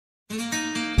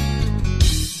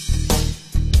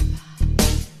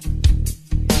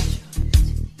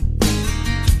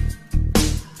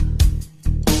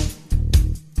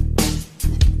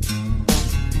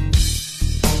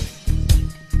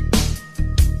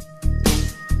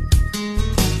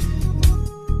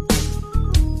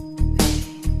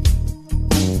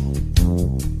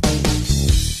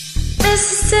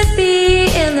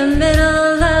the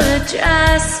middle of a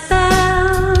dry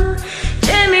spell.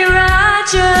 Jimmy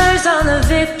Rogers on the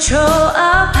Victrola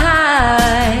up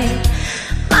high.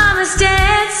 Mama's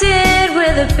dancing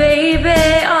with a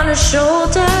baby on her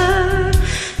shoulder.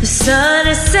 The sun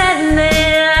is setting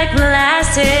like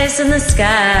molasses in the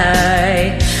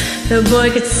sky. The boy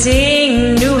could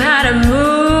sing, knew how to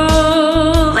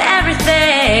move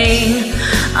everything.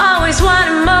 Always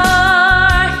wanted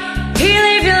more. He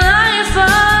leave you longing for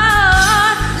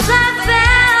black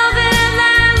velvet and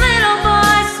that little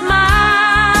boy's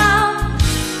smile.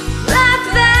 Black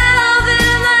velvet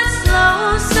and that slow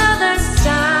southern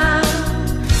style.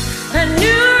 A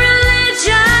new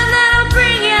religion that'll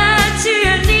bring you to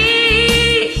your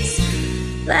knees.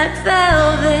 Black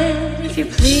velvet, if you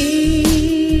please.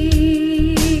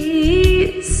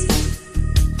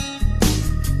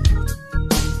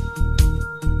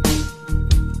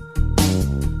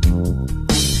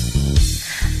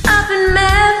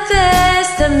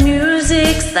 The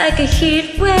music's like a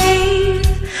heat wave,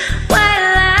 white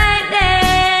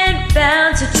lightning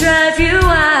bound to drive you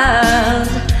wild.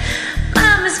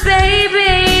 Mama's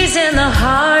baby's in the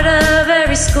heart of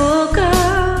every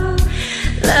schoolgirl.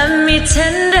 Love me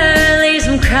tender, leaves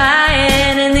him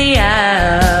crying in the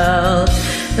aisle.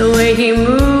 The way he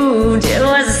moved, it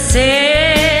was a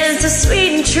sin, so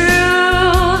sweet and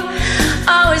true.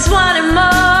 Always wanted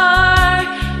more.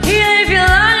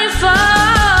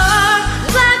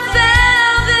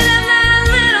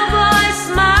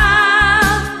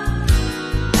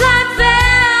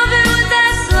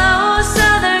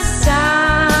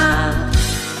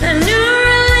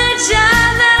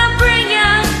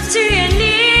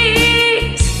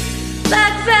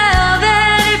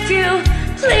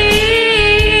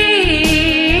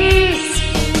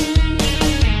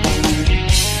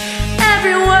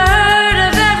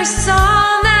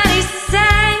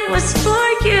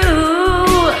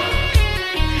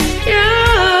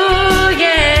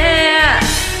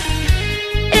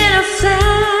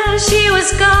 She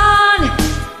was gone,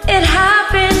 it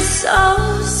happened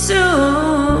so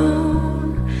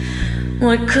soon.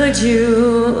 What would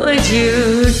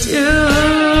you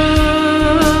do?